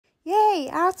Hey,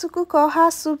 how to cook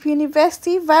oha soup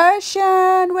university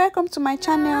version. Welcome to my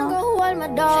channel. No,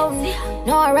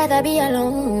 I'd rather be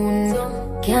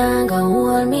alone. Can't go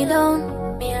hold me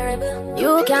down.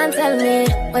 You can't tell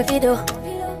me where fi do,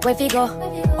 where fi go,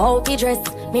 how fi dress.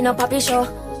 Me no papi show.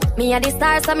 Me a the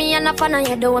star, so me a no fan of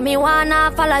you. Do me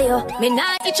wanna follow you. Me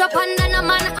not itch up under no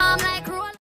man arm like roll.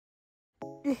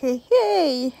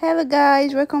 Hey, hello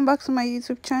guys, welcome back to my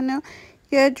YouTube channel.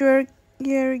 Here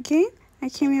again. I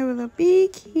came here with a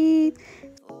big hit.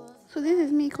 So this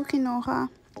is me cooking oha.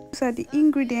 These are the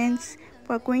ingredients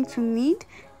we're going to need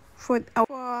for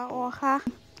our oha.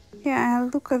 Yeah,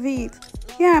 look at it.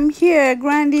 Yeah, I'm here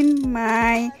grinding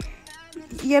my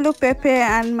yellow pepper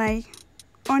and my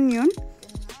onion.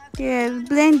 Yeah,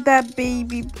 blend that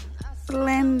baby.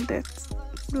 Blend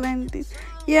it.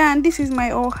 Yeah, and this is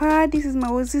my oha. This is my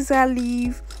Uziza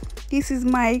leaf. This is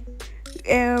my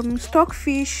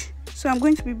stockfish. So I'm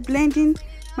going to be blending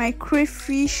my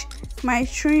crayfish, my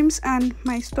shrimps, and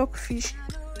my stockfish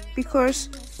because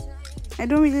I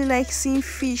don't really like seeing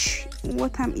fish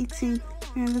what I'm eating.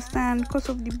 You understand? Because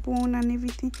of the bone and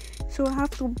everything. So I have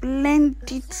to blend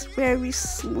it very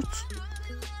smooth.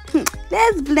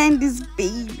 Let's blend this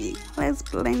baby. Let's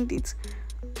blend it.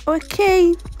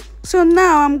 Okay. So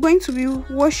now I'm going to be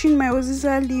washing my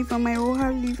Uziza leaf and my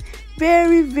oha leaf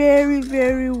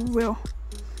very well.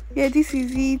 Yeah, this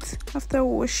is it after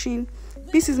washing.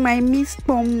 This is my meat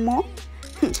pomo.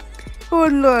 Oh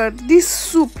lord, this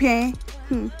soup here,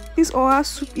 this oha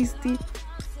soup is the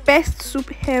best soup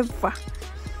ever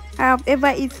I have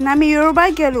ever eaten. I'm a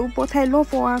Yoruba girl, but I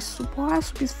love oha soup. Oha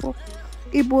soup is for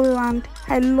Igbo land.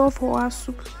 I love oha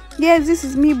soup. Yes, this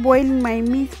is me boiling my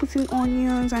meat, putting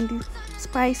onions and the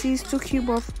spices, 2 cubes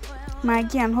of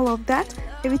Maggi and all of that.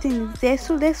 Everything is there.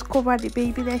 So let's cover the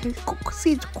baby. Let's cook.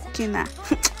 See it cooking now.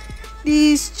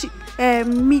 This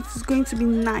meat is going to be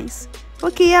nice.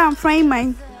 Okay, yeah, I'm frying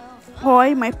my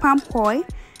oil, my palm oil.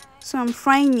 So I'm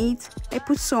frying it. I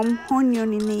put some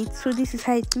onion in it. So this is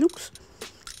how it looks.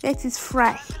 Let it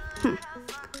fry.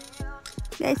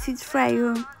 Let it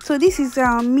fry. So this is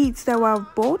our meat that we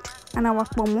have bought and our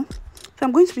pomo. So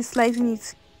I'm going to be slicing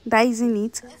it, dicing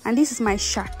it, and this is my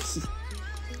shaki.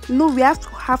 You know, we have to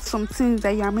have some things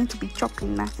that you are meant to be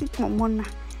chopping now.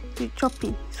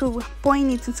 Chopping, so we're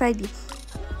pouring it inside the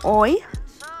oil,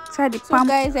 inside the palm.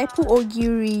 So guys, I put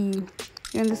ogiri.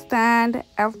 You understand?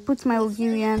 I've put my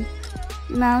ogiri, and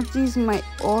now this is my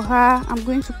oha. I'm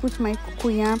going to put my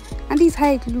COcoyam, and this is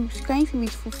how it looks. You can eat it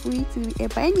with fufu, eat it with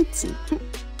eba, anything.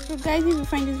 So guys, if you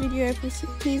find this video helpful,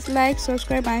 please like,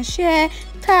 subscribe, and share.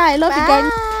 I love you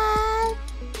guys.